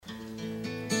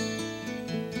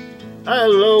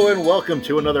Hello and welcome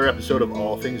to another episode of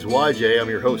All Things YJ. I'm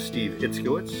your host, Steve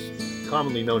Itzkowitz,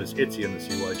 commonly known as Itzy in the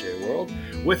CYJ world.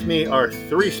 With me are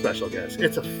three special guests.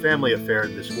 It's a family affair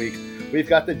this week. We've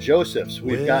got the Josephs.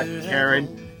 We've got Karen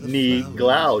Nee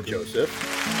Glau Joseph.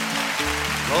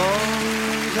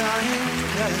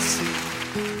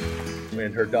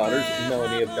 And her daughters,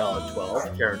 Melanie of Dalit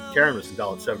 12. Karen was in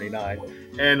Dalit 79.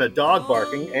 And a dog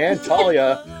barking, and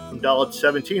Talia from Dalit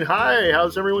 17. Hi,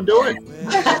 how's everyone doing?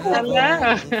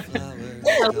 Hello.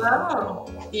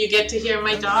 Hello. You get to hear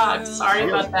my dog. Sorry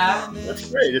about that. That's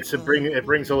great. It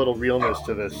brings a little realness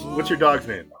to this. What's your dog's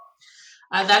name?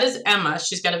 That is Emma.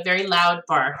 She's got a very loud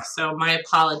bark, so my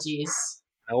apologies.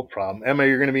 No problem. Emma,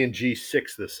 you're going to be in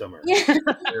G6 this summer. Yeah.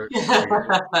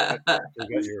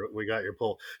 We got your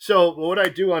pull. So what I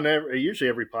do on usually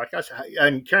every podcast,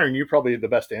 and Karen, you're probably the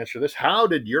best to answer this. How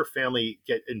did your family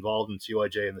get involved in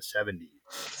CYJ in the 70s?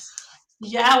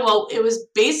 Yeah, well, it was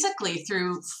basically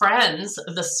through friends,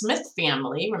 the Smith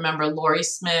family. Remember Lori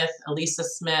Smith, Elisa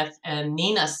Smith, and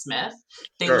Nina Smith?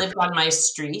 They lived on my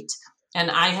street. And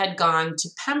I had gone to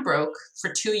Pembroke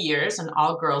for 2 years, an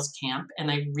all-girls camp, and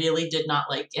I really did not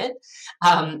like it.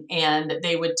 And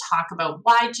they would talk about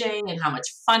YJ and how much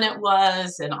fun it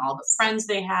was and all the friends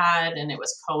they had, and it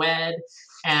was co-ed.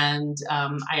 And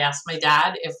I asked my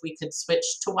dad if we could switch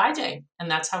to YJ,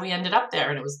 and that's how we ended up there.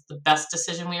 And it was the best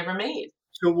decision we ever made.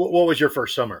 So what was your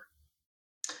first summer?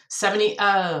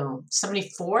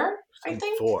 74, I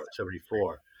think.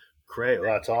 74. Great.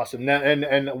 Well, that's awesome. Now,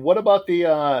 and what about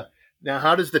the... Now,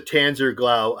 how does the Tanzer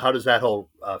Glau, how does that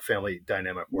whole family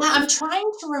dynamic work? Yeah, I'm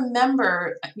trying to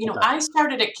remember, I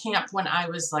started at camp when I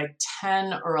was like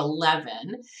 10 or 11.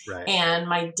 Right. And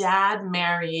my dad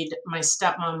married my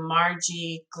stepmom,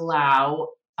 Margie Glau,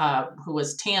 who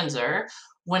was Tanzer,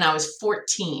 when I was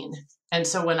 14. And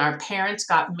so when our parents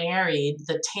got married,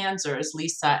 the Tanzers,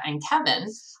 Lisa and Kevin,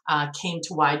 came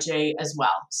to YJ as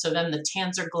well. So then the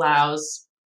Tanzer Glaus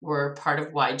were part of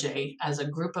YJ as a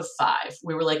group of 5.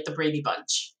 We were like the Brady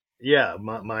Bunch. Yeah,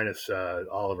 minus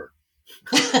Oliver.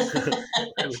 He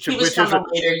was from the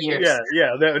later years.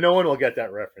 Yeah. No one will get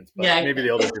that reference, but maybe the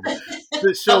older people.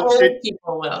 So the old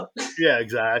people will. Yeah,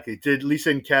 exactly. Did Lisa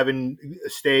and Kevin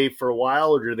stay for a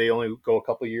while, or did they only go a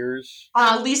couple of years?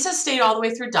 Lisa stayed all the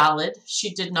way through Dalit.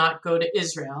 She did not go to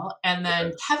Israel. And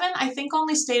then Kevin, I think,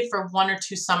 only stayed for 1 or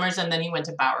 2 summers, and then he went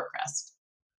to Bowercrest.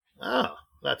 Oh.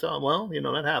 That's all. Well,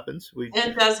 that happens.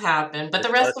 It does happen, but the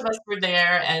rest of us were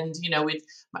there, and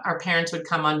our parents would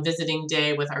come on visiting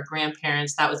day with our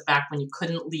grandparents. That was back when you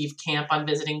couldn't leave camp on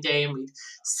visiting day, and we'd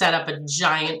set up a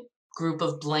giant group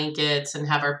of blankets and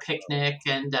have our picnic,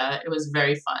 and it was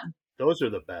very fun. Those are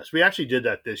the best. We actually did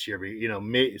that this year,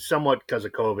 somewhat because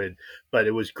of COVID, but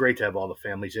it was great to have all the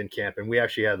families in camp, and we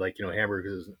actually had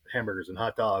hamburgers and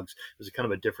hot dogs. It was kind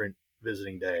of a different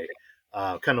visiting day.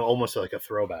 Kind of almost like a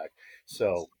throwback.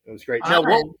 So it was great. Now,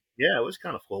 it was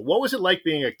kind of cool. What was it like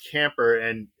being a camper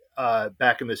and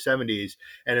back in the 70s?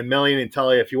 And Amelia and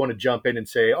Talia, if you want to jump in and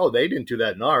say, oh, they didn't do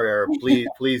that in our era,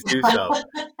 please do so.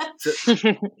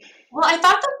 Well, I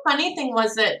thought the funny thing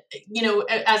was that,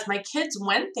 as my kids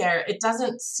went there, it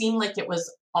doesn't seem like it was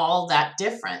all that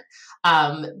different.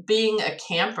 Being a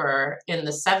camper in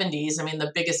the 70s,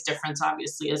 the biggest difference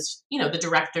obviously is, the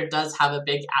director does have a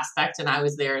big aspect, and I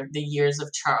was there the years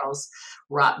of Charles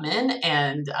Rotman,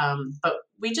 and but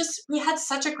we had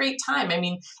such a great time.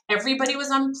 Everybody was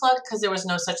unplugged because there was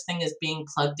no such thing as being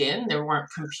plugged in. There weren't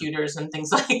computers and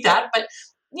things like that, but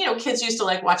kids used to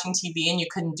like watching TV, and you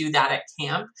couldn't do that at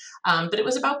camp. But it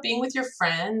was about being with your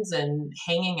friends and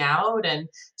hanging out, and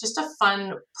just a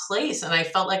fun place. And I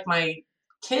felt like my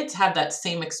kids had that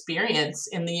same experience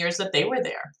in the years that they were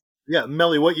there. Yeah.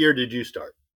 Melly, what year did you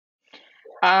start?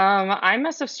 I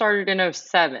must have started in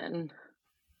 2007.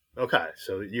 Okay.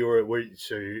 So you were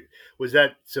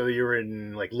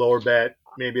in like Lower Bet,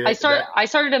 maybe? I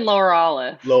started in Lower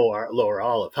Olive. Lower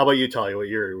Olive. How about you, Talia? What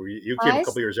year were you? You came a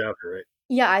couple years after, right?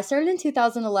 Yeah, I started in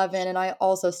 2011, and I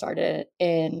also started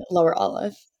in Lower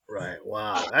Olive. Right.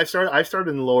 Wow. I started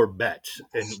in Lower Bet,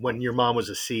 and when your mom was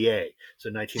a CA, so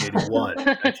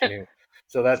 1981.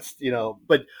 So that's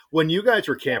But when you guys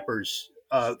were campers,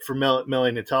 for Melanie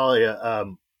and Natalia,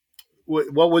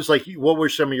 what were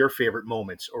some of your favorite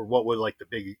moments, or what were like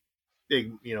the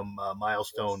big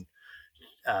milestone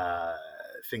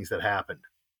things that happened?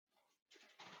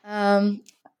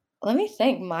 Let me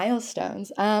think.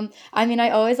 Milestones. I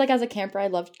always as a camper, I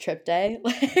loved trip day.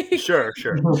 Sure.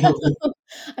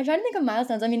 I'm trying to think of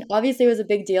milestones. Obviously it was a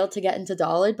big deal to get into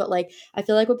Dalit, but I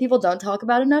feel like what people don't talk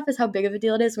about enough is how big of a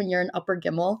deal it is when you're in Upper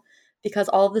Gimel, because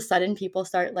all of a sudden people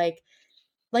start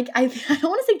like I I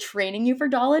don't want to say training you for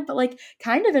Dalit, but like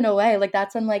kind of in a way. Like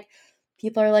that's when like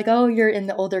people are like, oh, you're in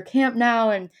the older camp now,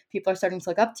 and people are starting to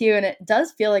look up to you, and it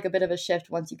does feel like a bit of a shift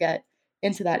once you get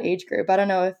into that age group. I don't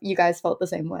know if you guys felt the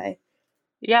same way.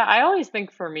 Yeah, I always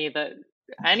think for me that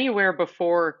anywhere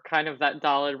before kind of that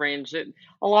Dalit range,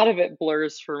 a lot of it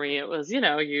blurs for me. It was, you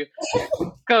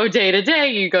go day to day,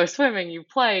 you go swimming, you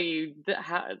play,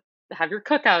 have your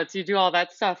cookouts, you do all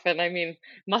that stuff. And I mean,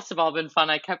 must have all been fun.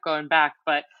 I kept going back,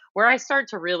 but where I start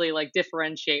to really like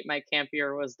differentiate my camp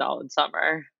year was Dalit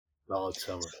summer. Dalit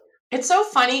summer. It's so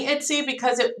funny, Itzy,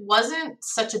 because it wasn't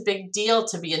such a big deal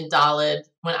to be in Dalit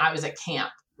when I was at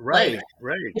camp. Right, Like,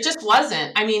 right. it just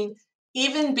wasn't. I mean,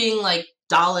 even being like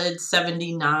Dalit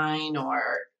 79 or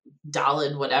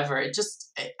Dalit whatever,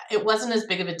 it wasn't as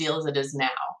big of a deal as it is now.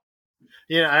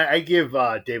 Yeah, I give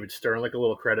David Sternlick a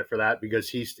little credit for that because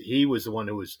he was the one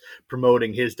who was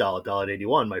promoting his Dalit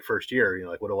 81 my first year.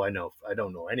 Like, what do I know? I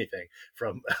don't know anything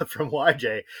from from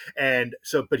YJ, and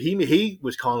so, but he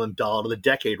was calling him Dalit of the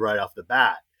decade right off the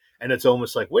bat, and it's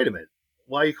almost like, wait a minute,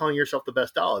 why are you calling yourself the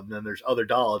best Dalit? And then there's other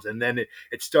Dalits, and then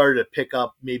it started to pick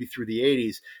up maybe through the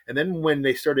 80s, and then when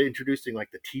they started introducing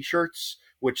like the T-shirts,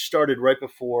 which started right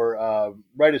before,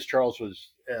 right as Charles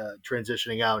was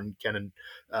transitioning out and Ken and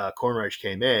Kornreich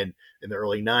came in the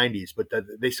early 90s. But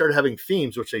they started having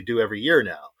themes, which they do every year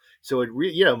now. So like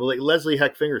Leslie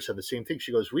Heck Finger said the same thing.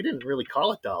 She goes, we didn't really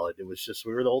call it Dalit. It was just,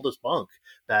 we were the oldest bunk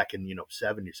back in,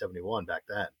 70, 71 back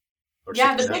then.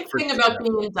 Yeah, the big thing about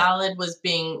being in Dalit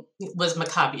was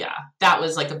Maccabia. That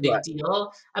was like a big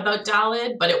deal about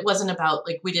Dalit, but it wasn't about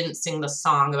like we didn't sing the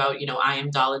song about I am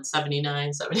Dalit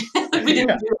 79, 70. We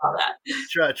didn't do all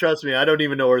that. Trust me, I don't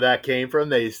even know where that came from.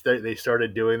 They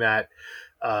started doing that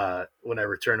when I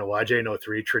returned to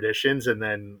YJ03 traditions, and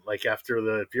then like after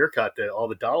the beer cut, all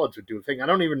the Dalits would do a thing. I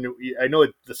don't even know. I know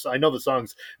the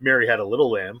songs. Mary Had a Little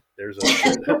Lamb. There's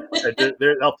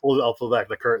I'll pull back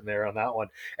the curtain there on that one,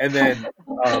 and then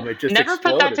it just never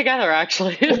exploded. Put that together.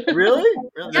 Actually, really?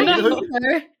 No.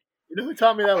 You know who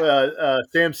taught me that?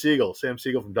 Sam Siegel. Sam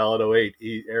Siegel from Dalit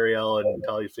 08. Ariel and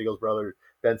Talia Siegel's brother,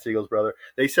 Ben Siegel's brother.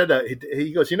 They said that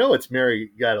he goes, it's Mary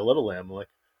Got a Little Lamb. I'm like,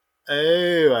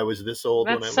 oh, I was this old.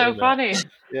 That's so funny.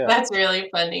 Yeah, that's really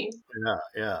funny.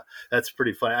 Yeah, that's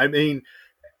pretty funny. I mean,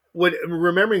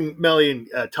 remembering Melly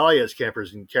and Talia as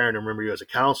campers, and Karen, I remember you as a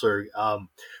counselor.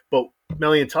 But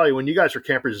Melly and Talia, when you guys were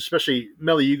campers, especially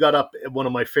Melly, you got up at one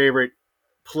of my favorite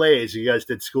plays. You guys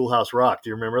did Schoolhouse Rock. Do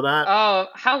you remember that?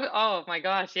 Oh my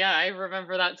gosh, yeah, I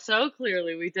remember that so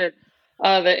clearly. We did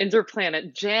the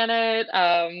Interplanet Janet.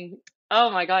 Oh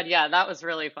my God, yeah, that was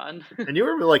really fun. And you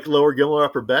were like Lower Gilmore,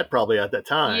 Upper Bet probably at that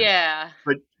time. Yeah.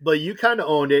 But you kind of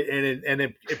owned it, and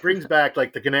it brings back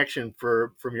like the connection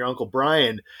from your Uncle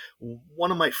Brian.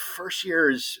 One of my first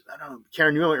years, I don't know,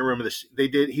 Karen, you might remember this.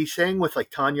 He sang with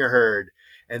like Tanya Hurd,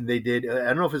 and they did, I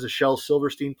don't know if it was a Shel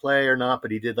Silverstein play or not,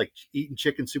 but he did like Eating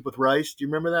Chicken Soup with Rice. Do you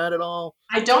remember that at all?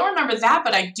 I don't remember that,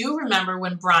 but I do remember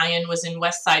when Brian was in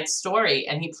West Side Story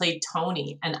and he played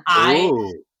Tony, and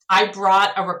I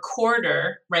brought a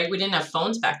recorder, right? We didn't have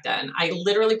phones back then. I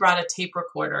literally brought a tape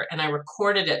recorder and I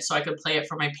recorded it so I could play it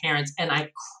for my parents. And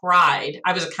I cried.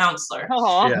 I was a counselor.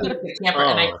 Yeah.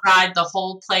 And I cried the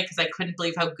whole play because I couldn't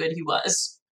believe how good he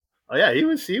was. Oh yeah, he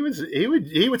would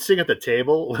sing at the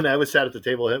table when I was sat at the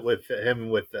table with him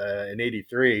in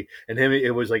 '83, and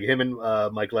it was like him and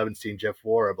Mike Levinstein, Jeff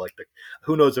Warab, like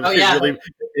who knows if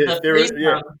if they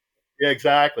were. Yeah,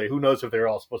 exactly. Who knows if they were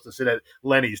all supposed to sit at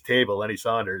Lenny's table, Lenny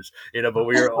Saunders, but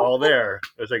we were all there.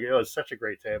 It was such a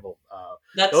great table.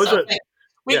 That's something.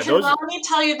 Melanie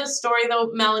tell you the story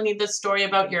though, Melanie, the story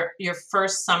about your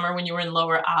first summer when you were in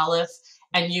Lower Aleph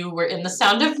and you were in The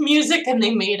Sound of Music and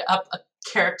they made up a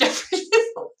character for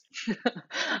you.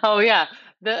 Oh yeah.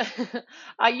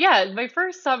 My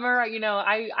first summer, I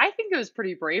think it was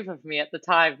pretty brave of me at the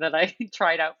time that I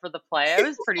tried out for the play. I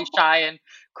was pretty shy and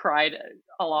cried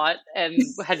a lot and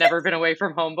had never been away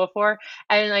from home before.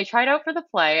 And I tried out for the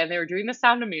play and they were doing The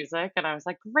Sound of Music and I was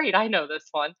like, great, I know this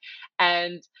one.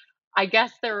 And I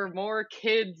guess there were more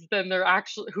kids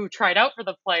who tried out for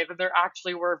the play than there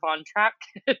actually were Von Trapp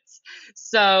kids.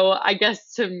 So I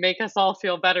guess to make us all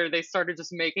feel better, they started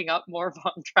just making up more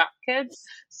Von Trapp kids.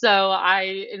 So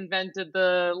I invented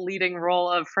the leading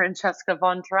role of Francesca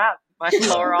Von Trapp, my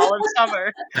Lower Olive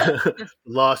summer.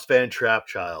 Lost Van Trapp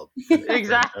child.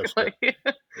 Exactly.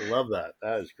 I love that.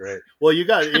 That is great. Well, you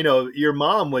got, your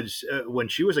mom was, when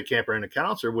she was a camper and a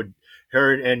counselor,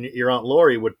 her and your Aunt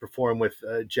Lori would perform with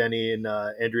Jenny and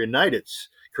Andrea Neiditz,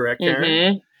 correct, Karen?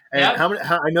 Mm-hmm. And yep.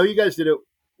 I know you guys did it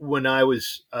when I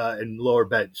was in Lower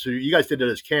Bet. So you guys did it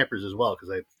as campers as well,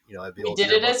 because at the We old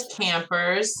did it as yearbooks.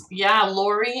 campers. Yeah,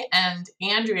 Lori and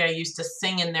Andrea used to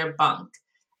sing in their bunk.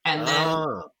 And then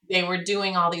they were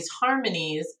doing all these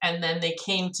harmonies, and then they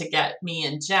came to get me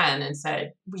and Jen and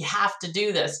said, we have to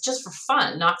do this just for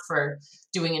fun, not for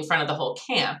doing in front of the whole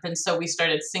camp. And so we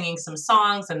started singing some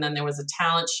songs, and then there was a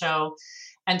talent show.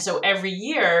 And so every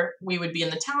year we would be in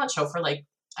the talent show for like,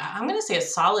 I'm going to say a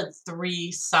solid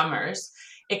 3 summers.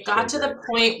 It got to the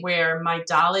point where my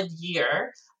Dalit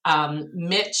year,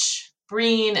 Mitch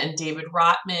Breen and David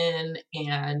Rotman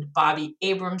and Bobby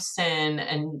Abramson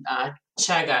and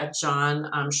Chega, John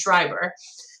Schreiber,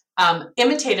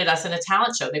 imitated us in a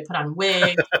talent show. They put on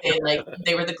wigs.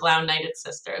 They were the Glow Knighted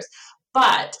sisters.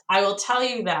 But I will tell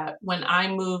you that when I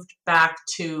moved back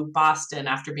to Boston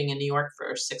after being in New York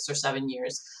for 6 or 7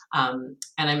 years, and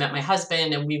I met my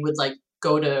husband, and we would like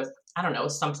go to, I don't know,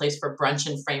 someplace for brunch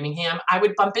in Framingham, I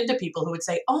would bump into people who would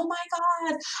say, oh my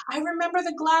God, I remember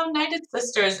the Glow Knighted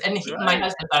sisters. And my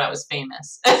husband thought I was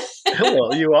famous.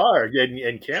 Well, you are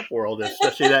in camp world,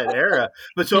 especially that era.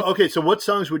 But so what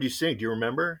songs would you sing? Do you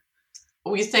remember?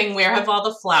 We sang Where Have All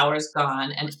the Flowers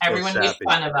Gone? And everyone made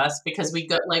fun of us because we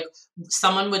got like,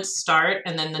 someone would start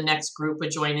and then the next group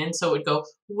would join in. So it would go,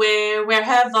 where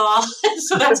have all,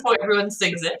 so that's how everyone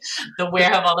sings it. The Where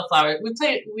Have All the Flowers.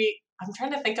 I'm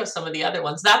trying to think of some of the other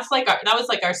ones. That was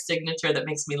like our signature that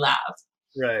makes me laugh.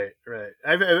 Right.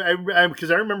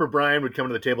 Because I remember Brian would come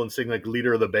to the table and sing like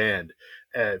Leader of the Band,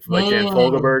 like Dan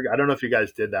Fogelberg. I don't know if you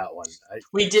guys did that one.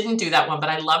 We didn't do that one, but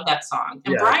I love that song.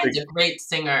 And Brian's a great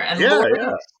singer. And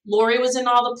Lori was in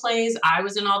all the plays. I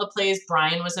was in all the plays.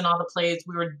 Brian was in all the plays.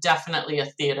 We were definitely a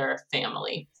theater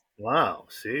family. Wow.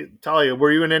 See, Talia,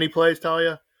 were you in any plays,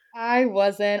 Talia? I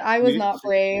wasn't. I was not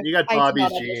brave. You got Bobby's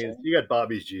genes. You got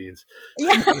Bobby's genes.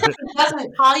 Yeah.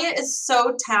 Talia is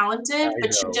so talented,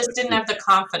 but she just didn't have the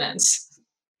confidence.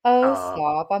 Oh,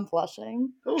 stop. I'm blushing.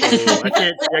 Oh,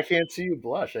 I can't see you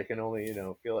blush. I can only,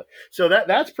 feel it. So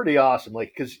that's pretty awesome.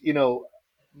 Like, because,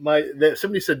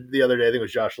 somebody said the other day, I think it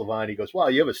was Josh Levine, he goes, wow,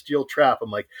 you have a steel trap.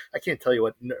 I'm like, I can't tell you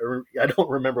I don't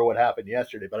remember what happened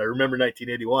yesterday, but I remember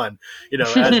 1981,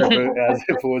 as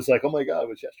if it was like, oh my God, it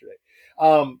was yesterday.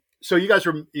 So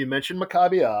you mentioned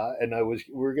Maccabi, and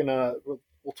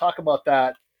we'll talk about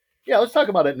that. Yeah, let's talk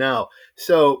about it now.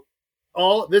 So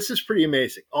this is pretty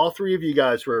amazing. All 3 of you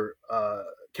guys were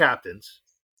captains.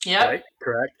 Yeah. Right?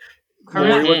 Correct.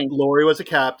 Lori was a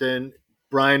captain.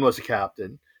 Brian was a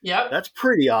captain. Yep. That's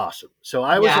pretty awesome. So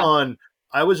I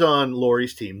was on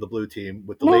Lori's team, the blue team,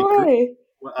 with the late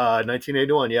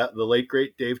 1981. Yeah, the late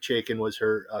great Dave Chaikin was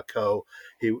her co.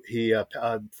 He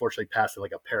unfortunately passed in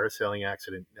like a parasailing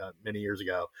accident many years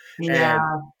ago. Yeah,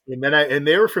 and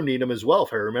they were from Needham as well,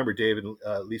 if I remember, Dave and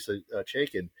Lisa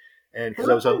Chaikin. And because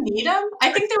I was on Needham,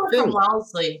 I think they were from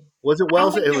Wellesley. Was it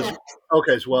Wellesley? It was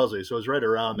okay. It's Wellesley, so it was right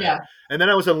around there. Yeah. And then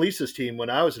I was on Lisa's team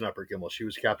when I was in Upper Kimmel. She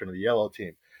was captain of the yellow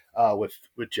team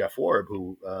with Jeff Warb,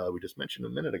 who we just mentioned a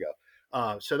minute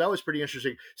ago. So that was pretty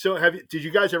interesting. So did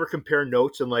you guys ever compare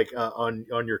notes and like on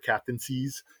your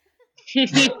captaincies?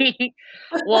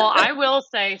 Well, I will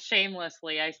say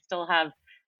shamelessly, I still have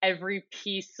every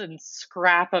piece and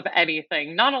scrap of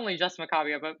anything, not only just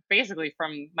Maccabi, but basically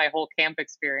from my whole camp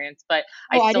experience. But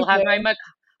I still have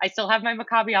my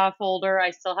Maccabi folder. I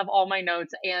still have all my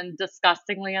notes, and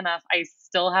disgustingly enough, I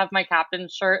still have my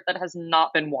captain's shirt that has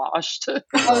not been washed.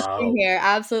 Oh, same here.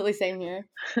 Absolutely same here.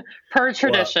 Per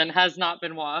tradition, has not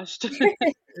been washed.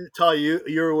 Talia,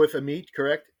 you were with Amit,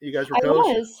 correct? You guys were coached?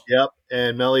 I was. Yep.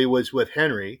 And Melly was with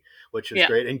Henry, which is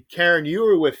great. And Karen, you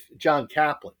were with John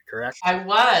Kaplan, correct? I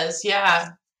was, yeah.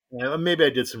 Maybe I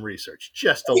did some research,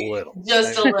 just a little.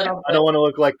 Just a little bit. I don't want to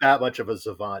look like that much of a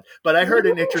savant, but I heard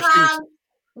an interesting...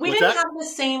 We didn't have the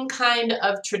same kind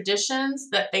of traditions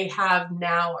that they have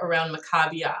now around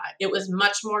Maccabi. It was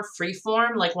much more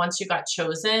freeform. Like once you got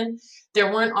chosen,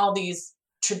 there weren't all these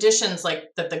traditions like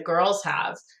that the girls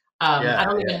have. I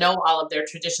don't even know all of their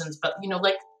traditions, but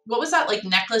like what was that like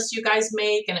necklace you guys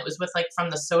make? And it was with like from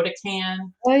the soda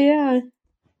can. Oh yeah.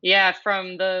 Yeah,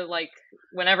 from the like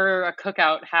whenever a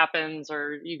cookout happens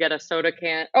or you get a soda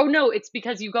can. Oh no, it's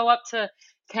because you go up to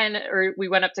we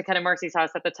went up to Ken and Marcy's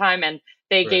house at the time, and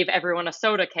they gave everyone a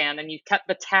soda can, and you kept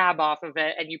the tab off of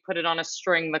it, and you put it on a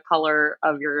string the color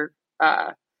of your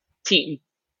team.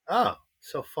 Oh,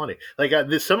 so funny! Like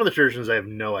some of the traditions I have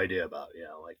no idea about.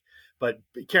 But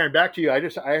Karen, back to you. I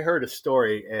heard a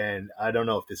story, and I don't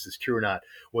know if this is true or not.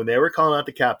 When they were calling out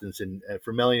the captains, and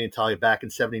for Melanie and Talia back in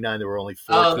 '79, there were only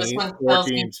 4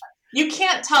 teams. You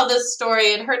can't tell this story.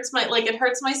 It hurts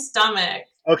my stomach.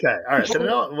 Okay, all right. So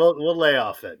we'll lay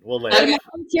off then.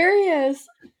 I'm curious.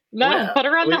 No, Well, put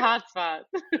her on the hot spot.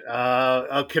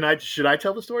 should I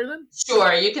tell the story then?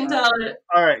 Sure, you can tell it.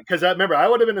 All right, because remember, I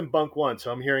would have been in bunk one,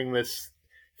 so I'm hearing this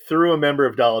through a member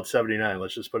of Dalit 79.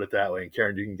 Let's just put it that way. And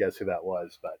Karen, you can guess who that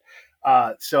was.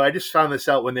 But so I just found this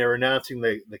out when they were announcing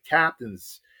the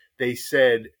captains. They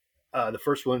said the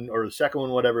first one or the second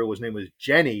one, whatever, was name was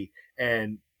Jenny,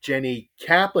 and Jenny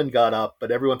Kaplan got up,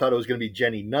 but everyone thought it was going to be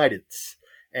Jenny Neiditz.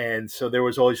 And so there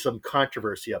was always some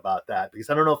controversy about that because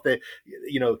I don't know if they,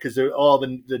 because all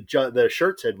the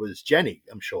shirt said was Jenny,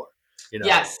 I'm sure.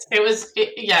 Yes, it was.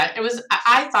 It was.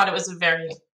 I thought it was a very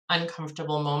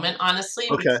uncomfortable moment, honestly,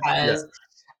 because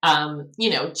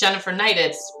Jennifer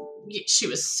Neiditz, she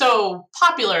was so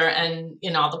popular and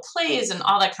in all the plays and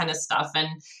all that kind of stuff, and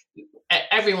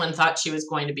everyone thought she was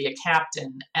going to be a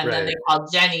captain. And then they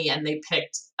called Jenny, and they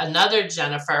picked another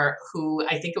Jennifer, who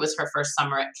I think it was her first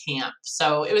summer at camp.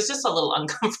 So it was just a little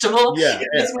uncomfortable. It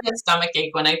gives me a stomach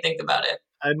ache when I think about it.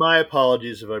 And my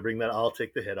apologies if I bring that. I'll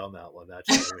take the hit on that one. That's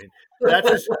what I mean. That's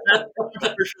as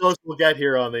controversial as we'll get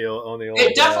here on the old.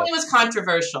 It definitely was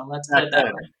controversial. Let's put it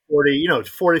that way.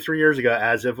 43 years ago,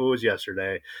 as if it was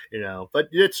yesterday. But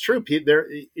it's true. There,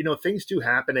 things do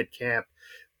happen at camp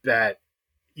that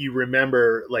you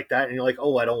remember like that, and you're like,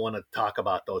 oh, I don't want to talk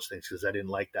about those things because I didn't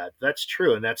like that. That's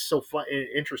true, and that's so fun,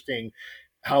 interesting.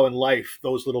 How in life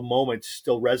those little moments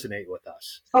still resonate with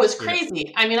us. Oh, it's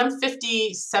crazy. I mean, I'm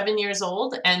 57 years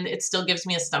old and it still gives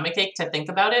me a stomach ache to think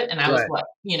about it. And I was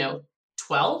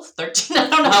 12, 13? I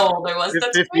don't know how old I was.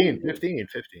 That's 15. Okay.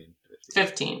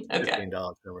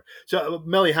 $15 number. So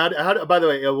Melly, how by the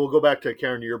way, we'll go back to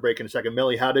Karen, your break in a second.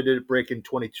 Melly, how did it break in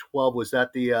 2012? Was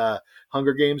that the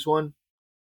Hunger Games one?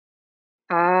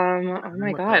 Oh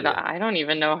my God. I don't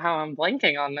even know how I'm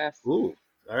blanking on this. Ooh.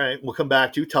 All right, we'll come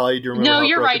back to Talia. Do you remember? No,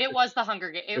 you're right. It was the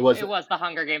Hunger Games. It was the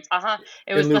Hunger Games.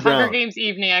 It was the Hunger Games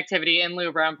evening activity in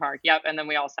Lou Brown Park. Yep, and then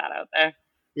we all sat out there.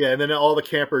 Yeah, and then all the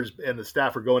campers and the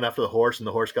staff were going after the horse, and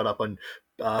the horse got up on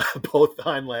both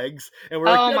hind legs, and we're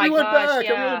like, "Everyone back!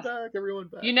 Everyone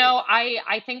back!"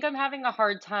 I think I'm having a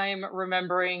hard time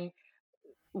remembering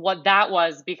what that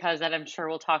was because, and I'm sure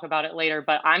we'll talk about it later,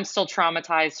 but I'm still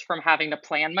traumatized from having to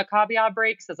plan Maccabi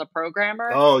breaks as a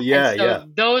programmer. Oh, yeah,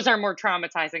 those are more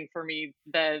traumatizing for me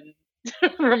than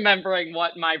remembering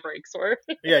what my breaks were.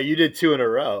 Yeah, you did 2 in a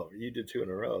row.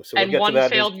 So and one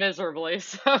failed miserably.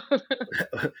 So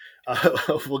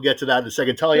we'll get to that in a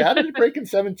second. Talia, how did it break in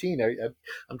 17?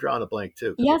 I'm drawing a blank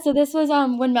too. Yeah, so this was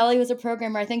when Melly was a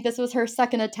programmer. I think this was her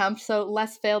second attempt, so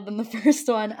less failed than the first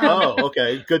one.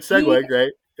 Okay. Good segue.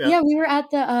 Great. Yeah, we were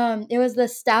at the it was the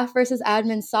staff versus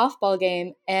admin softball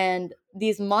game, and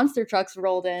these monster trucks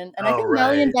rolled in, and I think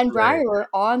Melly and Ben Breyer were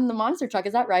on the monster truck.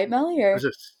 Is that right, Melly? Or? It was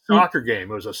a soccer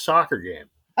game.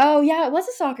 Oh yeah, it was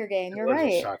a soccer game. You're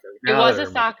right. It was a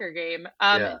soccer game.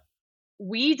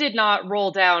 We did not roll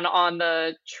down on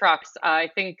the trucks. I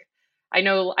think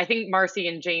Marcy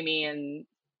and Jamie and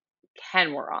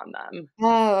Ken were on them.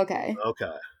 Oh, okay.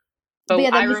 Okay.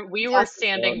 But we were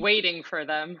standing waiting for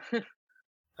them.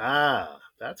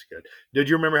 That's good. Did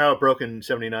you remember how it broke in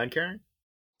 79, Karen?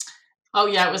 Oh,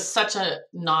 yeah, it was such a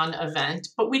non-event,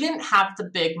 but we didn't have the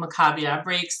big Maccabi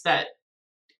breaks that,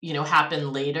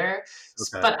 happen later.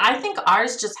 Okay. But I think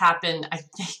ours just happened, I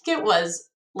think it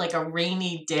was like a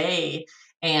rainy day,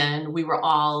 and we were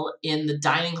all in the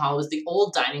dining hall. It was the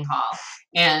old dining hall,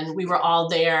 and we were all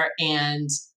there, and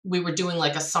we were doing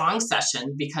like a song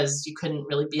session because you couldn't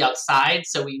really be outside.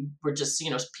 So we were just,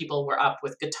 people were up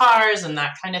with guitars and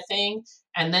that kind of thing.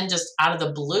 And then just out of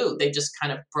the blue, they just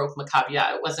kind of broke Maccabi.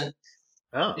 It wasn't,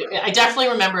 I definitely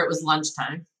remember it was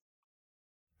lunchtime.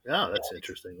 Oh, that's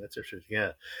interesting.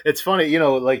 Yeah. It's funny,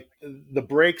 like the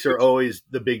breaks are always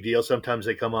the big deal. Sometimes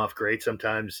they come off great.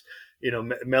 Sometimes,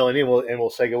 Melanie, we'll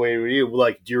segue with you.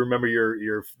 Like, do you remember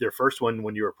their first one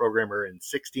when you were a programmer in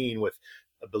 16 with,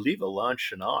 I believe, Alon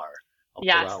Shinar?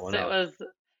 Yes, it was.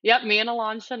 Yep, me and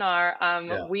Alon Shinar.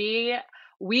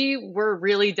 We were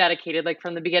really dedicated, like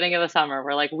from the beginning of the summer.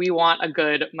 We're like, we want a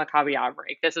good Maccabi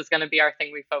break. This is going to be our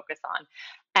thing we focus on.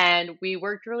 And we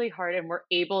worked really hard and were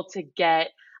able to get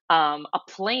a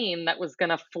plane that was going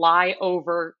to fly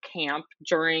over camp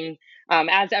during,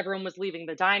 as everyone was leaving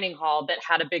the dining hall, that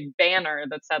had a big banner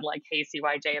that said like, "Hey,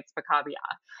 CYJ, it's Maccabi."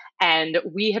 And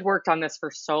we had worked on this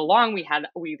for so long.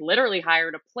 We literally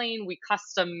hired a plane. We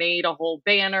custom made a whole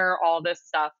banner, all this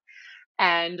stuff.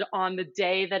 And on the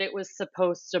day that it was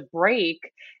supposed to break,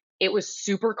 it was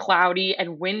super cloudy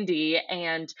and windy.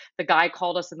 And the guy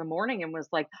called us in the morning and was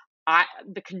like,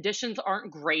 the conditions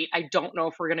aren't great. I don't know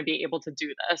if we're going to be able to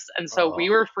do this. And so we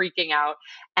were freaking out.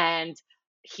 And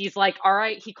he's like, all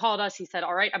right, he called us. He said,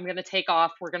 all right, I'm going to take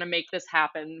off. We're going to make this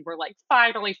happen. We're like,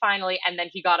 finally, finally. And then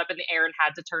he got up in the air and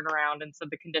had to turn around and said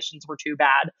the conditions were too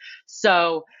bad.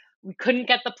 So we couldn't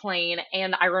get the plane.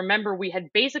 And I remember we had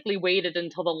basically waited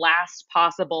until the last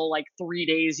possible, like 3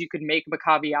 days you could make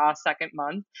Maccabi second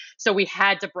month. So we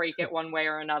had to break it one way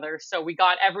or another. So we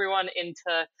got everyone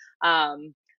into,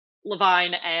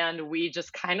 Levine, and we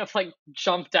just kind of like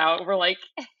jumped out. We're like,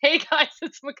 "Hey guys,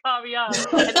 it's Maccabi,"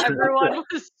 and everyone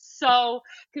was so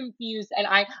confused. And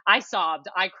I sobbed,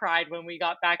 I cried when we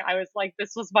got back. I was like,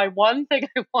 "This was my one thing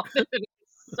I wanted." And it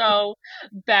was so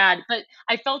bad, but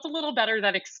I felt a little better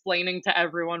than explaining to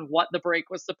everyone what the break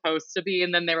was supposed to be,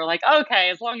 and then they were like, "Okay,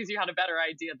 as long as you had a better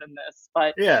idea than this."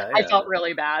 But Yeah, I felt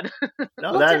really bad.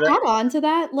 no, Well, to add on to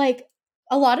that, like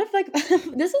a lot of like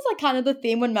this is like kind of the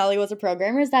theme when Melly was a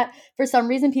programmer, is that for some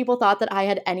reason people thought that I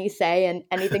had any say in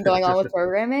anything going on with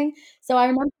programming. So I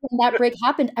remember when that break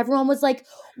happened, everyone was like,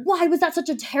 "Why was that such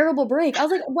a terrible break?" I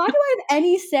was like, "Why do I have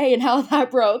any say in how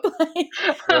that broke?" Like,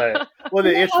 right. Well,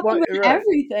 that it's happened fun, with right.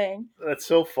 everything. That's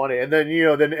so funny. And then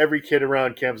then every kid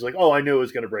around camp's like, "Oh, I knew it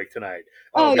was going to break tonight."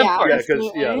 Oh Okay, yeah, yeah, because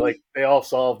absolutely. like they all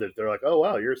solved it. They're like, "Oh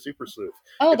wow, you're a super sleuth."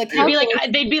 Oh, Good the for you.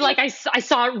 They'd be like, I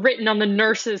saw it written on the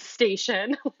nurse's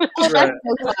station. Oh, that's Right.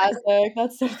 so classic.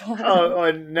 That's so classic. Oh,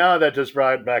 and now that just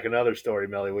brought back another story,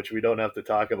 Melly, which we don't have to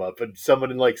talk about. But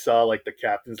someone like saw like the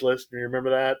captain's list. Do you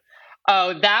remember that?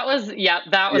 Oh, that was Yeah,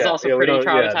 also yeah, we pretty don't.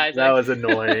 Yeah, that traumatizing. was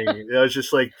annoying. It was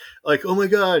just like oh my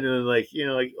god, and then like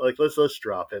let's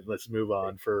drop it and let's move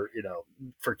on for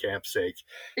camp's sake,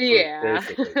 for Yeah.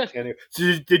 basically. Anyway,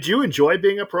 so did you enjoy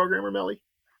being a programmer, Melly?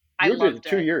 I You did loved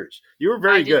 2 it. years. You were I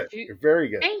very did good. two You're very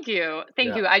good. Thank you. Thank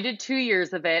Yeah, you. I did 2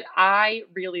 years of it. I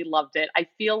really loved it. I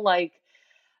feel like,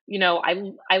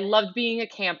 I loved being a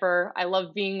camper. I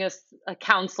loved being a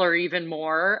counselor even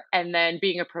more, and then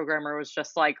being a programmer was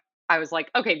just like I was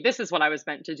like, "Okay, this is what I was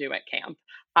meant to do at camp."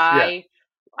 yeah.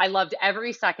 I loved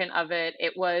every second of it.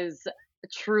 It was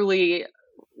truly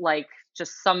like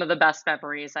just some of the best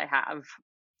memories I have.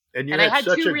 And you And I had had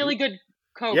such 2 a really good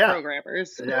yeah.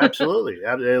 co-programmers. Absolutely.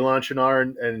 They launched an R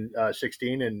in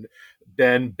 16 and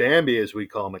Ben Bambi, as we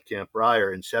call him at Camp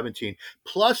Briar, in 17.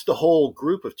 Plus the whole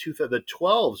group of the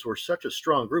 12s were such a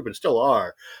strong group and still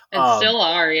are. And Um, still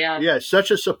are, yeah. yeah,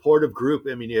 such a supportive group.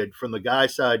 I mean, you had, from the guy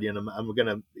side, I'm going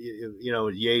to,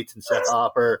 Yates and Seth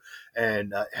Hopper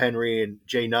and Henry and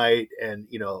Jay Knight. And,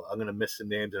 I'm going to miss some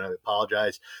names and I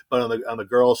apologize. But on the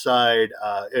girl side,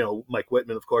 Mike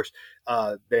Whitman, of course,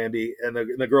 Bambi, and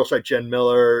the girl side, Jen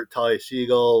Miller, Talia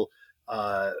Siegel,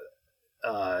 uh,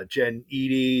 Jen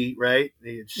Eady, right?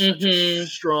 It's such a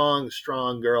Mhm.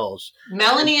 strong girls.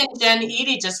 Melanie and Jen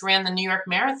Eady just ran the New York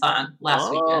Marathon last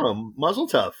weekend. Oh, muzzle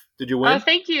tough. Did you Oh, win?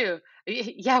 thank you.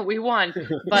 Yeah, we won.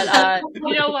 But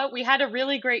you know what? We had a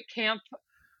really great camp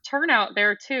turnout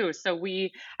there too.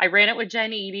 I ran it with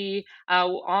Jen Eady.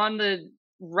 On the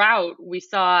route, we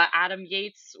saw Adam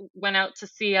Yates went out to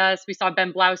see us. We saw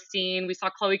Ben Blaustein. We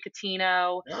saw Chloe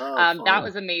Catino. Oh, That fun.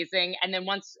 was amazing. And then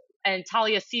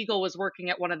Talia Siegel was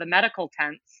working at one of the medical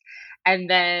tents. And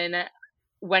then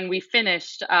when we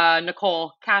finished,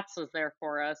 Nicole Katz was there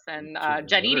for us, and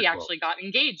Jen Eady Wonderful. actually got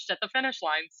engaged at the finish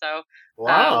line. So we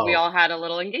Wow. all had a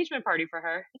little engagement party for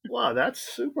her. Wow, that's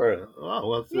super. Wow,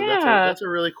 well, Yeah. that's a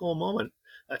really cool moment.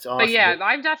 That's But awesome. yeah,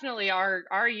 I'm definitely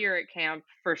our year at camp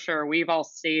for sure. We've all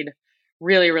stayed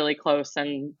really, really close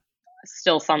and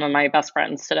still some of my best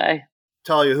friends today.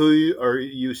 Talia, are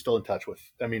you still in touch with?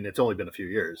 I mean, it's only been a few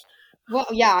years. Well,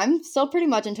 yeah, I'm still pretty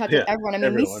much in touch with Yeah, everyone. I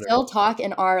mean, we everyone. still talk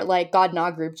in our like God Nah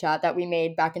group chat that we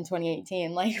made back in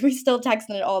 2018. Like we still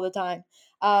texting it all the time.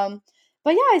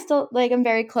 But yeah, I still like I'm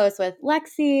very close with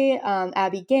Lexi,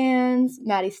 Abby Gans,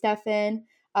 Maddie Steffen.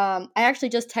 I actually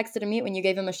just texted Amit when you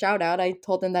gave him a shout out. I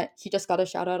told him that he just got a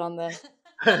shout out on the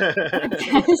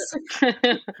podcast.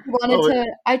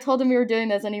 I told him we were doing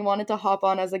this and he wanted to hop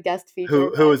on as a guest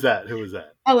feature. Who was that? Who was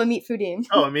that? Oh, Amit Fudim.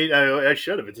 Oh, I mean, I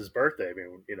should have. It's his birthday. I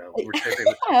mean,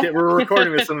 we're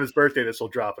recording this on his birthday. This will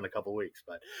drop in a couple weeks.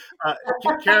 But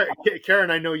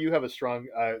Karen, I know you have a strong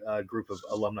group of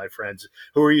alumni friends.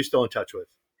 Who are you still in touch with?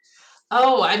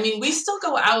 Oh, I mean, we still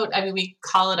go out. I mean, we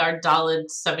call it our Dalit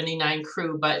 79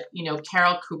 crew, but,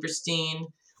 Carol Cooperstein,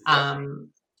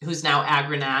 who's now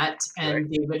Agranat, and Right.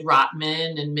 David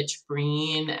Rotman, and Mitch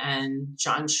Breen, and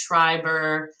John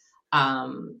Schreiber.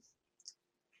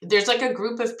 There's like a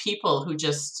group of people who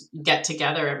just get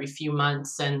together every few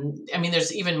months. And I mean,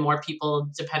 there's even more people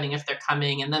depending if they're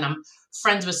coming. And then I'm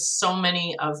friends with so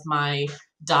many of my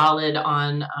Dalit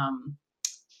on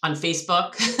on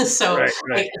Facebook. So, Right,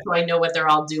 right. so I know what they're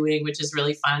all doing, which is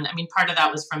really fun. I mean, part of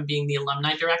that was from being the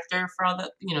alumni director for all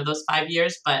the, those 5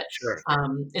 years, but Sure.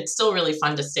 it's still really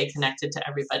fun to stay connected to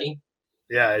everybody.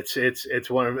 Yeah, it's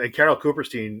one of, and Carol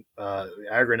Cooperstein,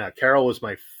 Carol was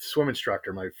my swim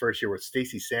instructor my first year with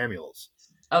Stacy Samuels.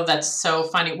 Oh, that's so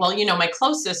funny. Well, my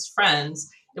closest friends,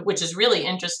 which is really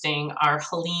interesting, are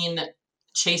Helene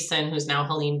Chasen, who's now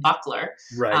Helene Buckler.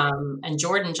 Right. And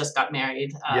Jordan just got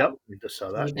married. Yep, we just saw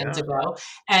that. Weekends ago.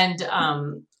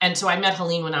 And so I met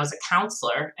Helene when I was a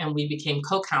counselor, and we became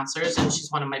co-counselors, and she's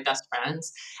one of my best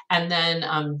friends. And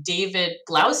then David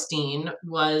Blaustein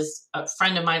was a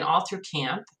friend of mine all through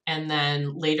camp. And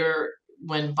then later,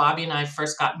 when Bobby and I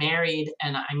first got married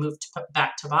and I moved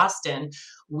back to Boston,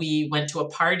 we went to a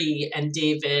party, and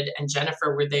David and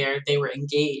Jennifer were there. They were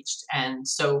engaged. And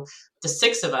so the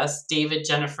six of us, David,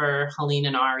 Jennifer, Helene,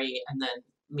 and Ari, and then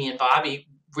me and Bobby,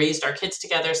 raised our kids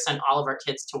together, sent all of our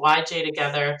kids to YJ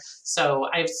together. So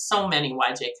I have so many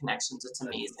YJ connections. It's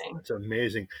amazing. It's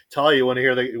amazing. Talia, you want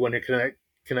to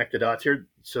connect the dots here?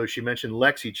 So she mentioned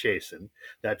Lexi Chasen.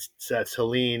 That's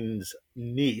Helene's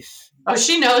niece. Oh,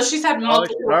 she knows. She's had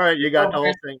multiple. All right, you got the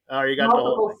whole thing. Oh, you got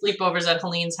multiple sleepovers at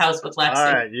Helene's house with Lexi.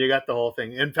 All right, you got the whole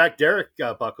thing. In fact, Derek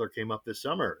Buckler came up this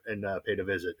summer and paid a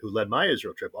visit, who led my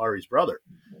Israel trip, Ari's brother.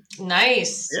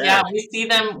 Nice. Yeah, we see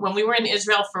them when we were in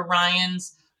Israel for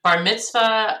Ryan's bar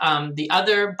mitzvah. The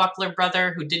other Buckler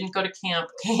brother who didn't go to camp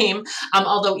came,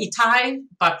 although Itai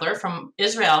Buckler from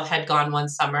Israel had gone one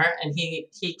summer, and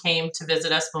he came to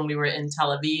visit us when we were in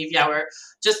Tel Aviv. Yeah,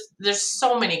 there's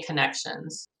so many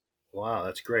connections. Wow,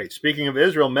 that's great. Speaking of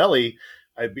Israel, Melly,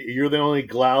 you're the only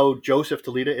Glau Joseph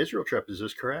to lead an Israel trip. Is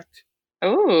this correct?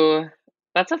 Oh,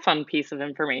 that's a fun piece of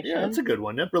information. Yeah, that's a good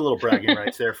one. A little bragging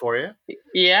rights there for you.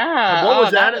 Yeah. What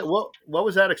was that? What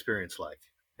was that experience like?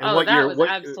 And what year?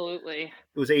 Absolutely.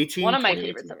 It was 18. One of my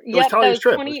favorites. It was Talia's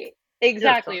trip.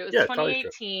 Exactly. It was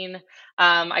 2018.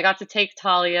 I got to take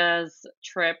Talia's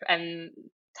trip, and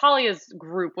Talia's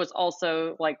group was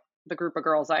also like the group of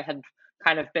girls I had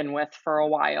kind of been with for a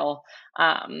while.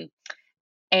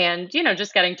 And,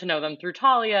 just getting to know them through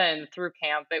Talia and through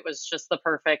camp, it was just the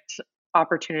perfect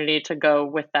opportunity to go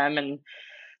with them and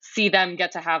see them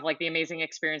get to have like the amazing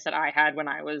experience that I had when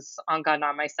I was on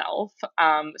Ghana myself.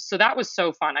 So that was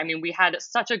so fun. I mean, we had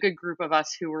such a good group of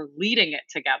us who were leading it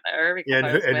together. Yeah,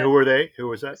 and who were they? Who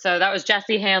was that? So that was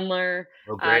Jesse Handler,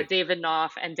 David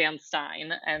Knopf, and Dan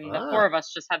Stein. And the four of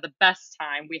us just had the best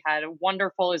time. We had a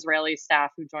wonderful Israeli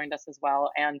staff who joined us as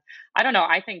well. And I don't know,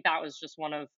 I think that was just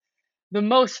one of the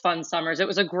most fun summers. It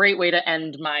was a great way to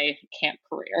end my camp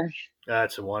career.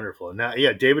 That's wonderful. Now,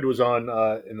 yeah, David was on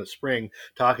in the spring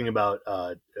talking about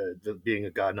being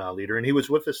a Ghana leader, and he was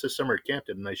with us this summer at camp.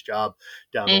 Did a nice job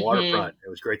down the waterfront. It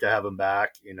was great to have him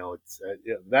back. It's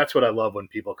that's what I love when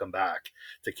people come back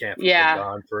to camp. Yeah,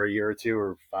 gone for a year or two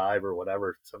or 5 or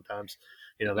whatever. Sometimes.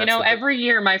 Every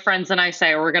year my friends and I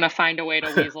say we're going to find a way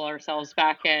to weasel ourselves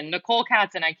back in. Nicole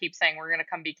Katz and I keep saying we're going to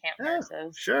come be camp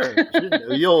nurses. Sure.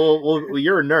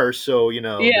 You're a nurse, so,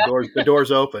 the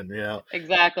door's open,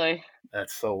 Exactly.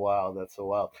 That's so wild.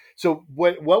 So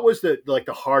what was the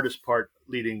hardest part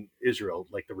leading Israel?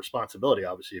 Like the responsibility,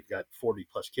 obviously you've got 40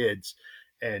 plus kids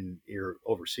and you're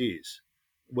overseas.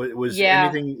 Was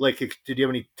anything did you have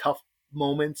any tough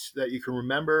moments that you can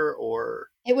remember, or?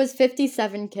 It was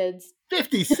 57 kids.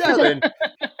 57.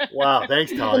 Wow,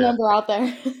 thanks, Talia. The number out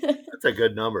there. That's a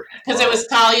good number. Because it was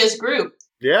Talia's group.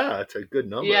 Yeah, it's a good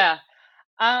number. Yeah.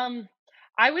 I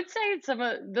would say it's some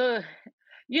of the,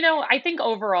 I think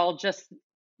overall just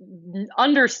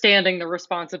understanding the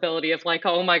responsibility of like,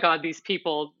 oh my God, these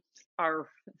people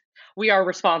we are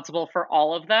responsible for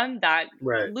all of them. That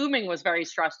looming was very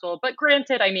stressful. But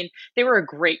granted, I mean, they were a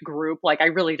great group. Like I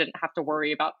really didn't have to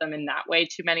worry about them in that way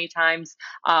too many times.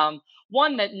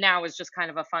 One that now is just kind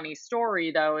of a funny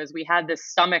story though, is we had this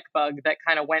stomach bug that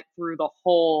kind of went through the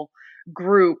whole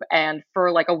group. And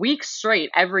for like a week straight,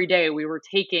 every day we were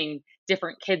taking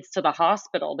different kids to the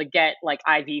hospital to get like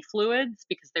IV fluids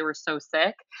because they were so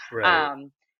sick. Right.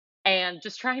 And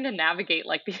just trying to navigate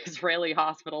like the Israeli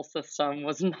hospital system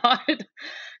was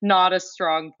not a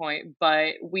strong point,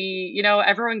 but we,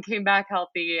 everyone came back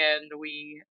healthy and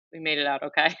we made it out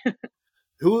okay.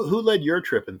 Who led your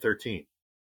trip in 13?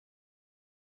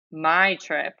 My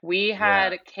trip. We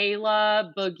had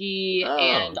Kayla, Boogie,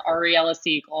 and Ariella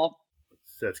Siegel.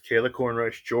 So that's Kayla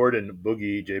Cornrush, Jordan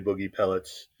Boogie, J Boogie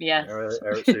Pellets. Yes.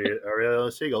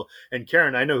 Ariella Siegel. And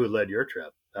Karen, I know who led your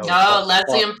trip.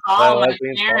 Leslie and Paul, my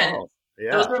parents. Paul.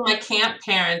 Yeah. Those were my camp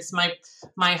parents,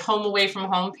 my home away from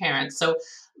home parents. So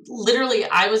literally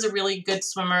I was a really good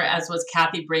swimmer, as was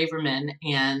Kathy Braverman.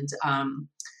 And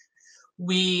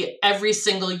we every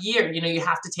single year, you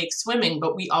have to take swimming,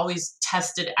 but we always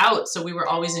tested out. So we were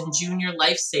always in junior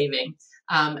life saving.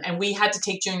 And we had to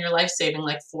take junior life saving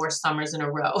like 4 summers in a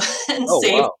row and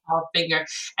save wow. Paul Finger.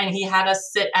 And he had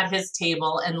us sit at his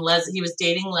table, and he was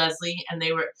dating Leslie, and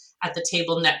they were at the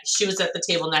table she was at the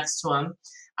table next to him.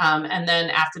 And then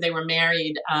after they were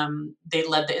married, they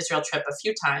led the Israel trip a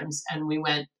few times, and we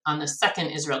went on the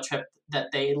second Israel trip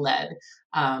that they led.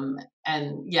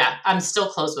 And yeah, I'm still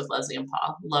close with Leslie and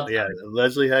Paul. Love them. Yeah,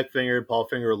 Leslie Heckfinger, Paul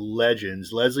Finger,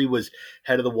 legends. Leslie was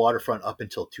head of the waterfront up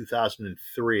until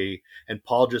 2003, and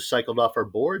Paul just cycled off our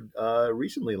board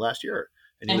recently last year.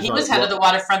 And he was head of the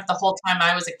waterfront the whole time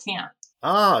I was at camp.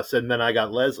 So then I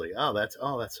got Leslie. That's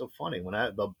so funny.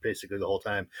 Basically the whole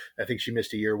time, I think she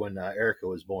missed a year when Erica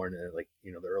was born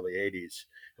in the early 80s.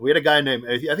 And we had a guy named,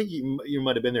 I think you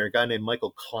might have been there, a guy named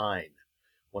Michael Klein,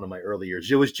 one of my early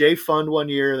years. It was Jay Fund one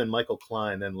year, then Michael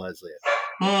Klein, then Leslie.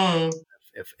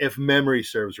 If memory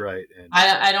serves right. And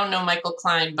I don't know Michael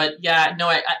Klein, but yeah,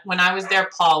 no, when I was there,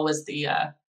 Paul was the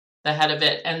head of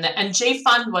it, and Jay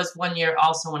Fund was one year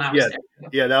also when I was there.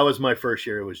 Yeah, that was my first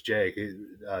year. It was Jay,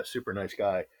 super nice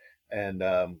guy, and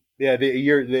the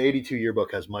 82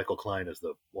 yearbook has Michael Klein as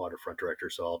the waterfront director,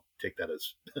 so I'll take that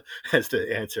as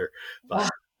the answer. But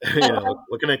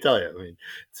what can I tell you? I mean,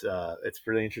 it's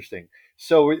pretty interesting.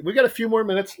 So we got a few more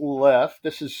minutes left.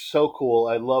 This is so cool.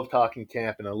 I love talking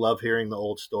camp, and I love hearing the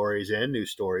old stories and new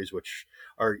stories, which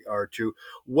are true.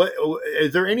 What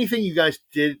is there anything you guys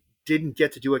didn't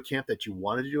get to do at camp that you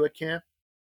wanted to do at camp?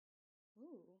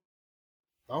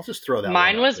 I'll just throw that.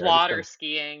 Mine was water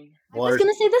skiing. I was going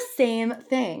to say the same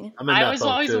thing. I was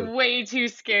always way too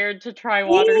scared to try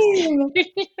water skiing.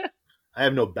 I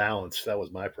have no balance. That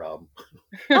was my problem.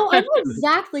 I know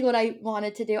exactly what I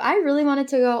wanted to do. I really wanted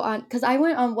to go on, because I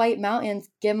went on White Mountains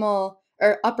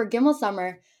Upper Gimel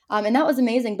summer, and that was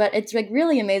amazing. But it's like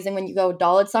really amazing when you go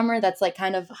Dalet summer. That's like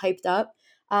kind of hyped up.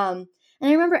 And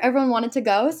I remember everyone wanted to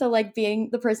go. So like being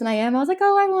the person I am, I was like,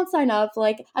 I won't sign up.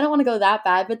 Like, I don't want to go that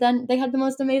bad. But then they had the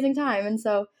most amazing time. And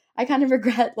so I kind of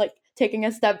regret like taking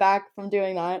a step back from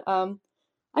doing that.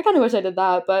 I kind of wish I did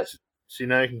that, but. See,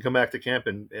 now you can come back to camp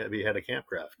and be head of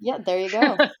Campcraft. Yeah, there you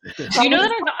go. You know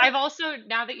that I've also,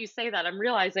 now that you say that, I'm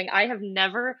realizing I have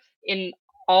never, in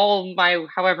all my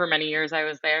however many years I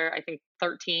was there, I think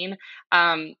 13,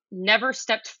 never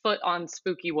stepped foot on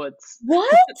Spooky Woods.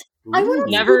 What? I don't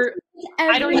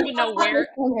even know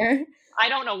where. I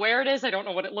don't know where it is. I don't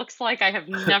know what it looks like. I have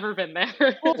never been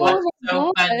there.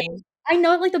 So funny. I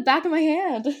know it like the back of my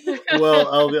hand. Well,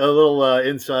 a little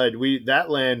inside. That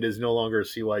land is no longer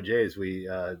CYJ's. We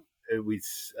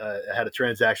had a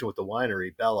transaction with the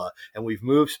winery Bella, and we've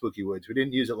moved Spooky Woods. We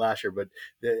didn't use it last year, but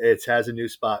it has a new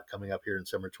spot coming up here in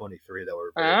summer 23 that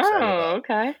we're very excited about.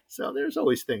 Okay. So there's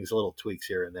always little tweaks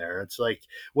here and there. It's like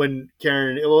when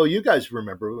Karen. Well, you guys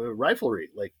remember riflery?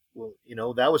 Like,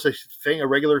 well, that was a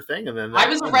regular thing, and then I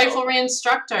was a riflery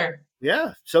instructor.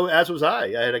 Yeah, so as was I.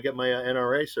 I had to get my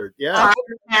NRA cert. Yeah, I'm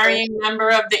a carrying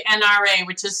member of the NRA,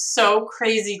 which is so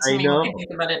crazy to me when I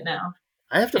think about it now.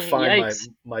 I have to find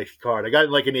my card. I got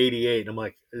like an 88, and I'm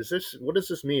like, what does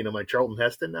this mean? Am I Charlton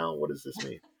Heston now? What does this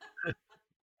mean?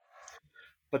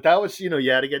 But that was, you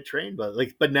had to get trained.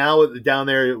 But now down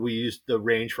there, we use the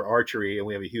range for archery, and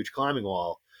we have a huge climbing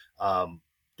wall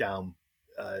down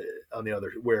on the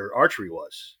other where archery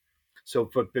was. So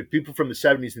for people from the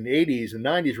 70s and the 80s and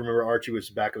 90s, remember archery was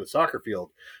the back of the soccer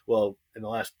field. Well, in the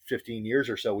last 15 years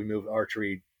or so, we moved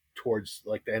archery towards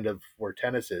like the end of where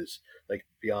tennis is, like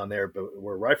beyond there, but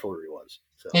where riflery was.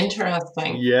 So,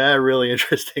 interesting. Yeah, really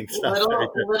interesting stuff.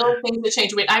 Little things that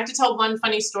change. Wait, I have to tell one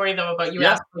funny story though about you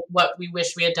asked what we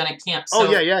wish we had done at camp. So,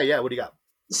 yeah. What do you got?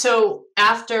 So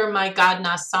after my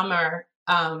Godna summer,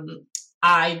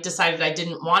 I decided I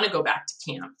didn't want to go back to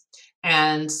camp.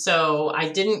 And so I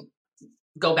didn't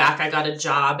go back. I got a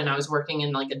job and I was working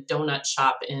in like a donut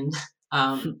shop in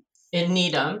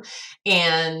Needham,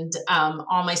 and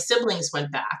all my siblings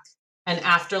went back. And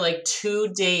after like 2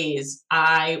 days,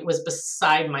 I was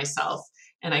beside myself,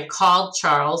 and I called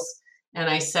Charles and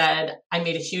I said, I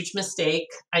made a huge mistake.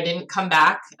 I didn't come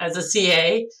back as a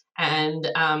CA. And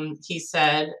he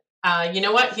said, you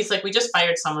know what? He's like, we just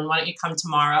fired someone. Why don't you come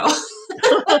tomorrow?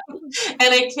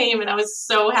 And I came, and I was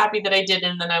so happy that I did.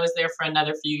 And then I was there for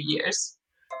another few years.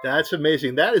 That's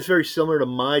amazing. That is very similar to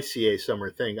my CA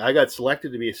summer thing. I got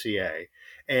selected to be a CA,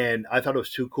 and I thought it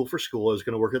was too cool for school. I was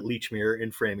going to work at Lechmere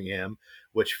in Framingham,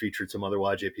 which featured some other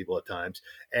YJ people at times.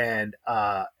 And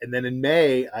then in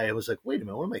May, I was like, wait a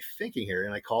minute, what am I thinking here?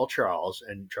 And I called Charles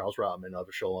Rodman of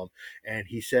Sholem, and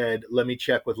he said, let me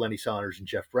check with Lenny Saunders and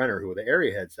Jeff Brenner, who were the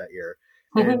area heads that year.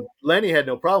 And Lenny had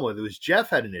no problem with it. It was Jeff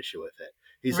had an issue with it.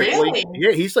 He's like, well, Really?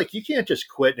 yeah, he's like, you can't just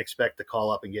quit and expect to call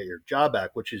up and get your job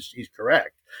back, which is, he's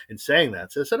correct in saying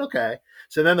that. So I said, okay.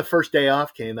 So then the first day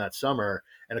off came that summer,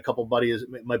 and a couple buddies,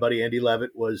 my buddy Andy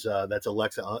Levitt was, that's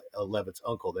Alexa Levitt's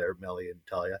uncle there, Melly and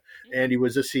Talia. Andy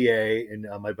was a CA, and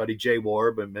my buddy Jay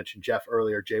Warb, I mentioned Jeff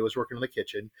earlier. Jay was working in the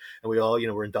kitchen, and we all,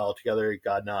 were in Dollar together.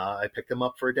 God, nah. I picked him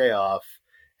up for a day off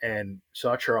and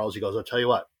saw Charles. He goes, I'll tell you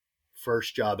what,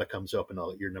 first job that comes open,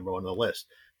 you're number one on the list.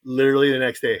 Literally the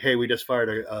next day, hey, we just fired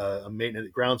a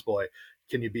maintenance grounds boy.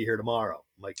 Can you be here tomorrow?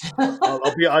 I'm like,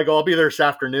 I'll be there this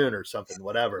afternoon or something,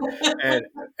 whatever.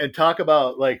 And talk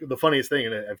about like the funniest thing,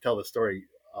 and I've told this story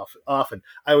often.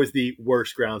 I was the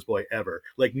worst grounds boy ever.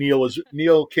 Like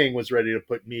Neil King was ready to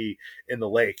put me in the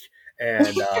lake,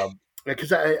 and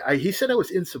because he said I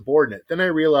was insubordinate. Then I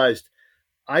realized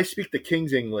I speak the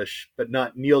King's English, but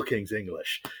not Neil King's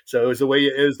English. So it was the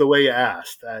way you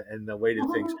asked and the way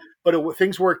to things. But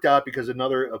things worked out because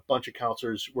a bunch of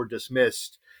counselors were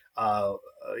dismissed.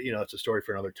 It's a story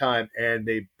for another time. And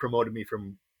they promoted me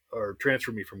or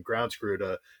transferred me from grounds crew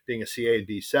to being a CA in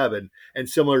B7. And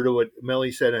similar to what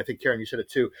Melly said, and I think Karen, you said it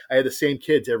too, I had the same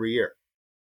kids every year.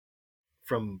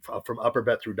 From upper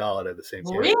bet through Dalit at the same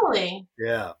time. Really?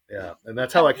 Yeah. And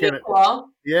that's how I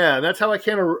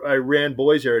ran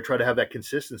boys there. I try to have that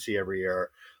consistency every year.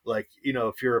 Like,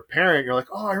 if you're a parent, you're like,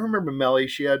 oh, I remember Melly.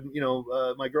 She had,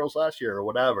 my girls last year or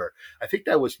whatever. I think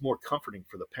that was more comforting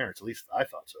for the parents. At least I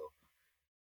thought so.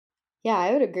 Yeah,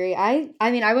 I would agree. I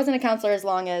mean, I wasn't a counselor as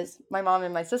long as my mom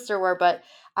and my sister were, but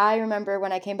I remember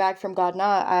when I came back from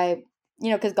Godna,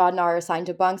 because Godna are assigned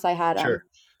to bunks, I had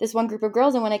this one group of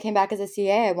girls, and when I came back as a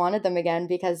CA, I wanted them again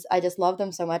because I just loved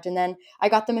them so much. And then I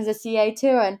got them as a CA too,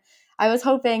 and I was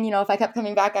hoping, if I kept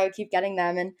coming back, I would keep getting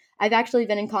them. And I've actually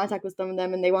been in contact with some of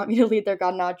them, and they want me to lead their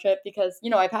Godna trip because,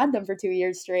 I've had them for 2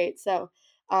 years straight. So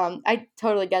I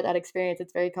totally get that experience.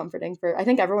 It's very comforting for, I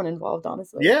think, everyone involved,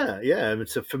 honestly. Yeah. And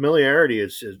it's a familiarity.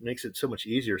 It makes it so much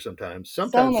easier sometimes.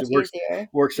 Sometimes so it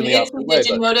works in the opposite way.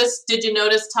 Did you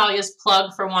notice Talia's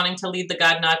plug for wanting to lead the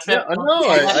Godna trip? Yeah, no,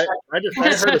 I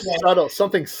heard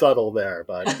something subtle there,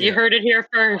 but you heard it here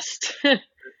first.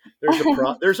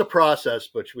 There's a process,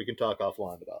 which we can talk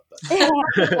offline about.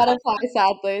 That. Not apply,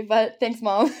 sadly, but thanks,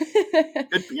 Mom.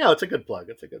 It's a good plug.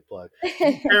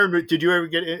 Karen,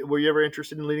 were you ever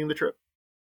interested in leading the trip?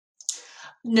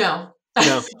 No. Okay,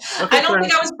 I don't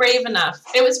think I was brave enough.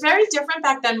 It was very different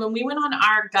back then. When we went on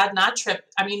our Godna trip,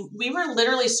 I mean, we were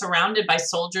literally surrounded by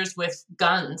soldiers with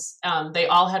guns. They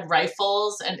all had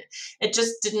rifles, and it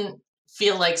just didn't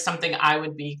feel like something I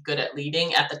would be good at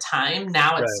leading at the time.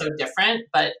 Now it's so different,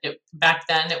 but back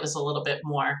then it was a little bit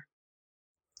more,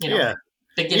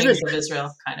 beginnings of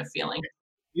Israel kind of feeling.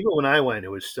 Even when I went, it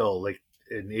was still like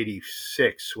in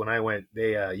 '86 when I went,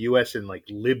 they U.S. in like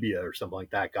Libya or something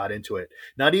like that got into it.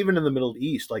 Not even in the Middle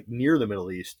East, like near the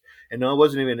Middle East, and no, it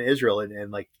wasn't even in Israel.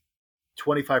 And like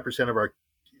 25% of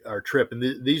our trip, and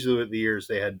these are the years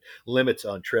they had limits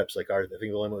on trips. Like I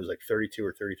think the limit was like 32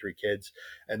 or 33 kids,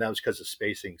 and that was because of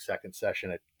spacing second session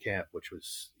at camp, which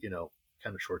was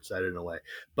kind of short-sighted in a way.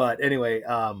 But anyway,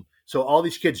 so all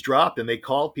these kids dropped, and they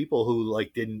called people who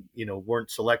like didn't weren't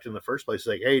selected in the first place.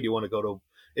 Like, hey, do you want to go to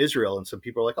Israel? And some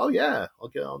people are like, oh yeah,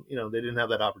 okay. They didn't have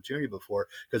that opportunity before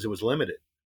because it was limited.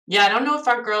 Yeah, I don't know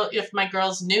if my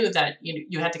girls knew that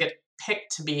you had to get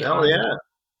picked to be on the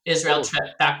Israel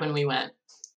trip back when we went.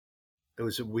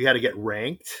 We had to get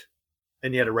ranked,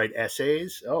 and you had to write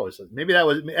essays. Maybe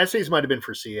essays might have been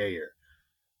for CA year.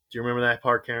 Do you remember that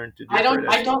part, Karen? I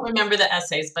don't remember the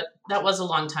essays, but that was a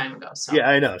long time ago. So yeah,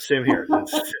 I know. Same here.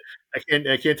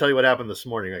 I can't tell you what happened this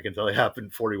morning. I can tell you what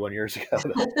happened 41 years ago.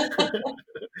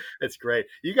 It's great.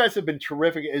 You guys have been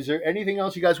terrific. Is there anything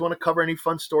else you guys want to cover? Any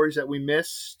fun stories that we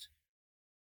missed?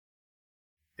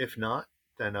 If not,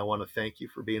 then I want to thank you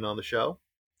for being on the show.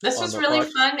 This was really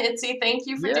fun, Itzy. Thank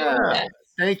you for doing it.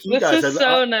 Thank you, guys. This is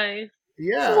so nice.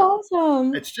 Yeah. This is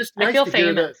awesome. It's just nice to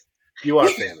hear that you are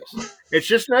famous. It's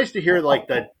just nice to hear like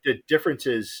that the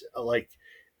differences, like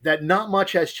that not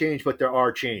much has changed, but there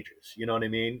are changes. You know what I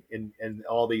mean? In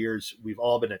all the years we've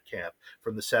all been at camp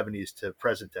from the 70s to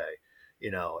present day.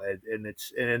 And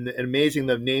it's amazing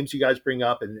the names you guys bring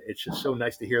up, and it's just so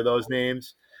nice to hear those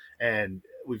names. And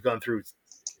we've gone through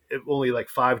only like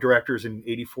 5 directors in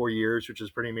 84 years, which is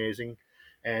pretty amazing.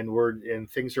 And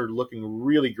things are looking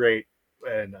really great.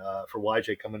 And for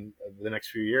YJ coming the next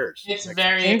few years. It's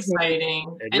very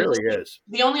exciting. It really is.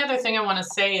 The only other thing I want to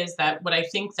say is that what I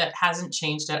think that hasn't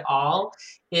changed at all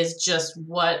is just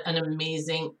what an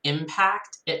amazing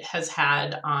impact it has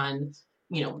had on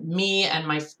me and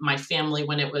my family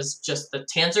when it was just the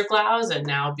Tanzerglaus, and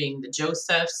now being the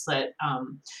Josephs, that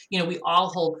we all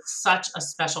hold such a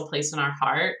special place in our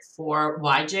heart for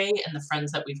YJ and the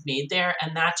friends that we've made there,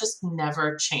 and that just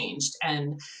never changed.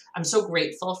 And I'm so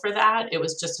grateful for that. It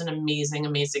was just an amazing,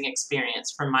 amazing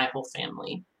experience for my whole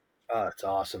family. Oh, it's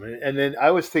awesome. And then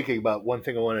I was thinking about one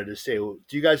thing I wanted to say. Do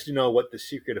you guys know what the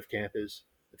secret of camp is?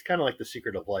 It's kind of like The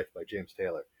Secret of Life by James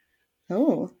Taylor.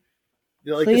 Oh,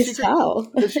 like please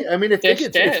tell. I mean, Dish.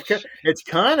 it's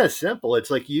kind of simple. It's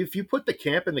like if you put the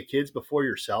camp and the kids before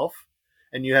yourself,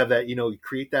 and you have that, you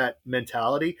create that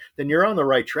mentality, then you're on the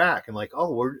right track. And like,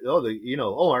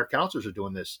 our counselors are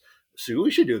doing this, so we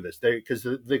should do this. Because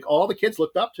all the kids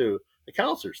looked up to the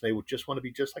counselors. They would just want to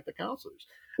be just like the counselors.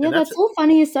 Yeah, that's so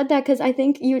funny you said that, because I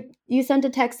think you sent a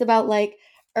text about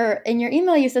or in your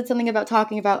email you said something about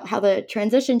talking about how the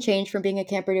transition changed from being a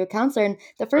camper to a counselor. And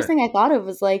the first thing I thought of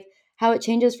was how it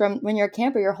changes from when you're a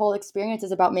camper, your whole experience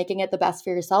is about making it the best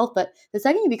for yourself. But the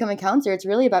second you become a counselor, it's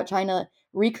really about trying to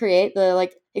recreate the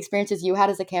experiences you had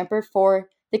as a camper for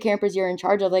the campers you're in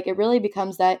charge of. It really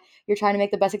becomes that you're trying to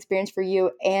make the best experience for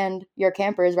you and your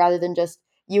campers rather than just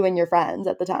you and your friends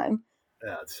at the time.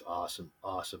 That's awesome.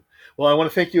 Awesome. Well, I want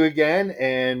to thank you again,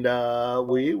 and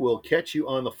we will catch you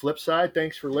on the flip side.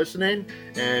 Thanks for listening,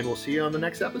 and we'll see you on the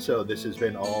next episode. This has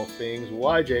been All Things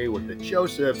YJ with the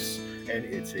Josephs and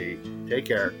Itzy. Take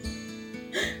care.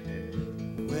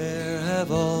 Where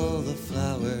have all the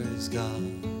flowers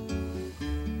gone?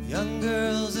 Young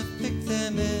girls have picked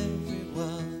them in